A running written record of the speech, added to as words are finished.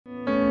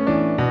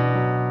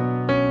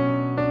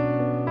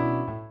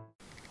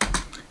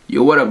Yo,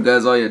 what up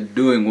guys, how you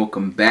doing?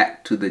 Welcome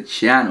back to the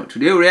channel.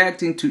 Today we're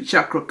reacting to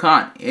Cakra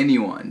Khan,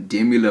 Anyone,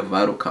 Demi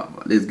Lovato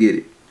cover. Let's get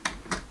it.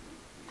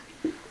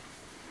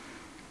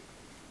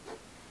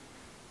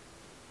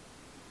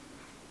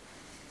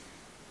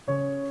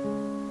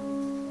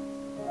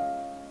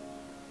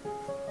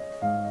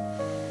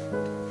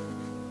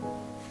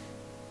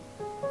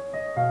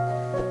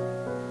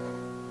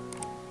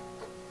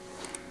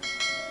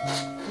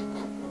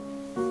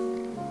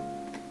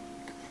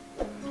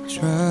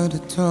 Try to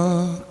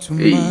talk to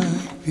my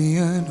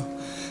piano,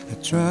 I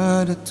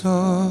try to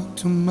talk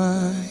to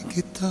my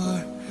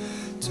guitar,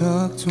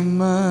 talk to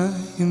my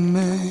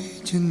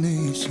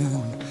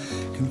imagination,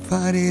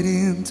 confide it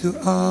into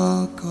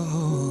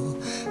alcohol.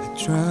 I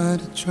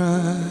tried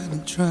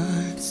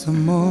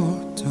some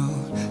more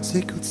talk,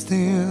 secret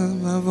still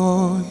my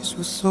voice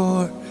was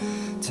sore,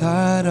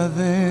 tired of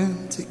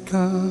empty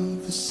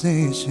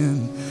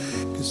conversation,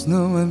 cause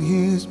no one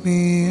hears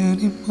me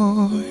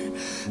anymore.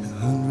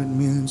 100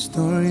 million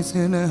stories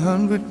and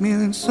 100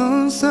 million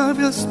songs. I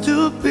feel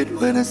stupid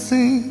when I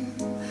sing.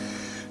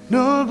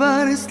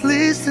 Nobody's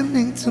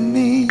listening to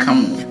me.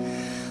 Come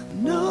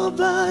on.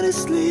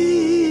 Nobody's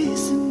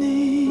listening.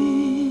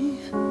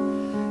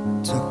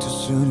 Talk to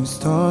shooting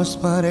stars,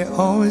 but I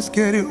always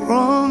get it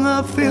wrong.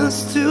 I feel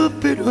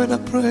stupid when I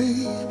pray.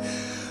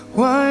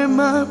 Why am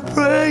I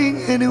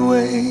praying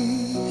anyway?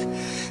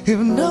 If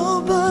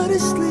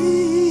nobody's listening.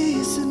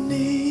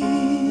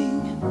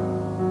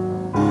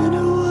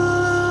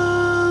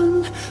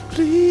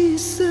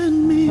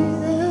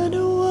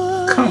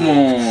 Come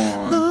on.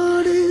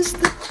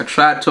 I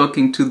tried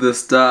talking to the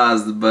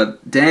stars,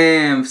 but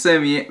damn,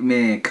 Sammy,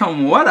 man,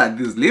 come on, what are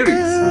these lyrics?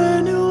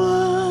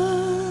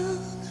 Anyone,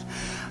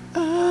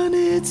 I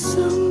need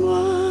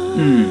someone.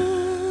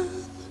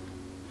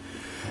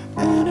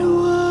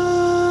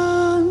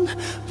 Anyone,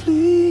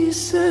 please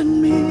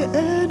send me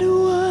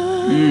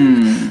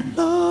anyone.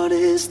 Lord,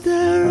 is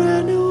there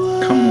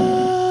anyone? Come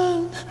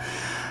on.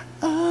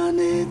 I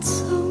need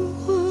someone.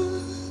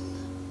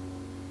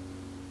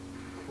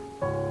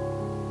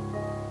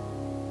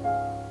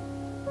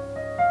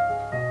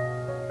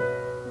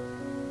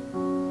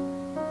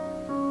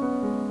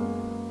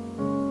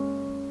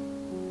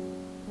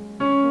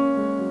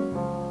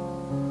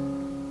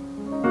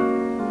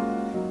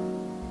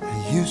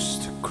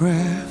 Used to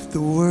craft the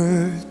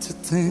words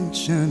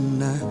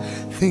attention. I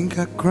think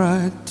I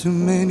cried too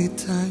many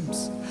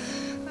times.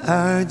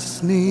 I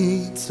just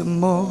need some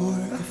more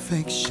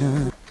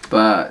affection.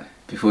 But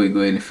before we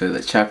go any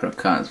further, Cakra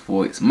Khan's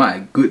voice,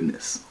 my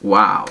goodness,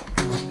 wow.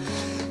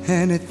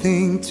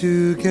 Anything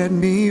to get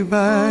me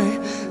by.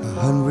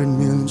 100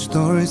 million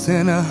stories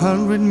and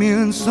 100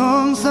 million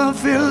songs. I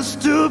feel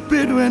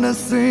stupid when I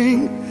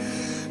sing.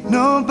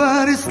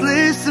 Nobody's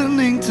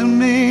listening to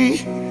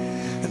me.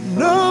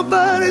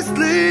 Nobody's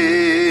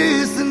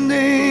listening.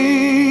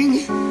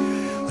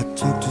 I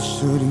talk to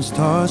shooting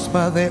stars,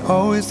 but they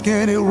always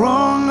get it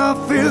wrong. I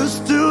feel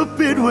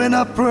stupid when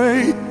I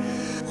pray.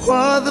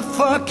 Why the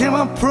fuck am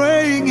I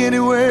praying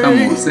anyway? Come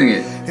on, sing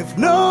it. If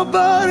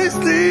nobody's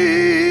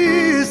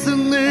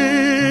listening.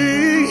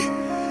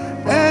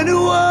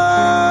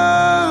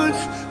 Anyone,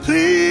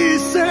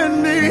 please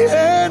send me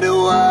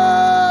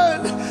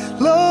anyone.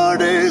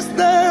 Lord, is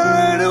there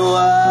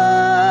anyone?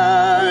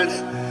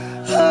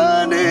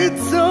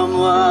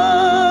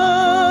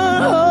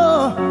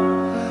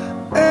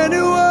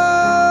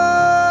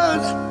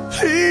 Anyone,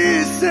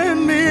 please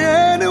send me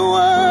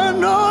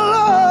anyone. Oh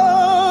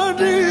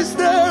Lord, is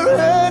there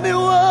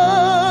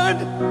anyone?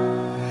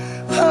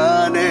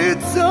 I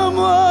need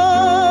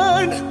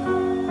someone.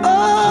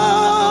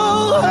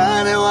 Oh,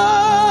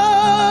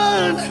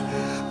 anyone,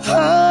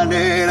 I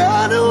need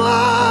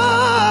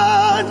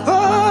anyone.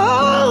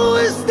 Oh,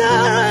 is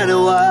there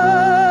anyone?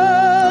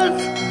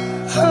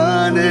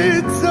 I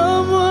need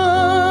someone.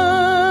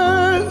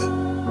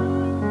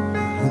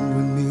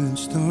 100 million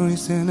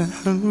stories and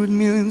 100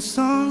 million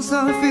songs.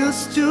 I feel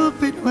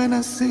stupid when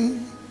I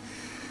sing.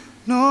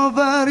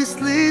 Nobody's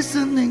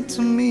listening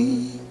to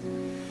me.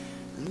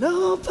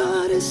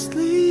 Nobody's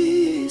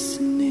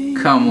listening.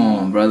 Come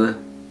on, brother.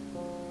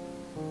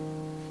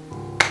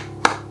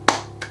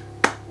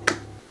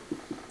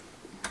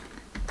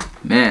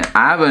 Man,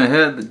 I haven't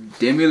heard the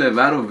Demi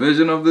Lovato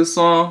version of this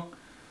song,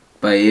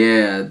 but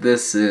yeah,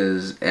 this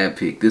is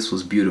epic. This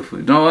was beautiful.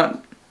 You know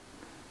what?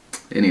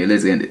 Anyway,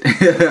 let's end it.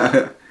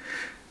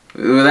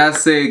 With that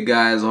said,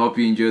 guys, I hope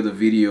you enjoyed the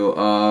video.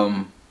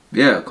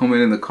 Yeah,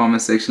 comment in the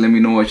comment section. Let me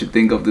know what you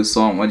think of this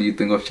song. What do you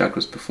think of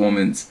Cakra's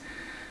performance?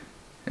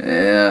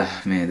 Yeah,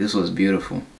 man, this was beautiful.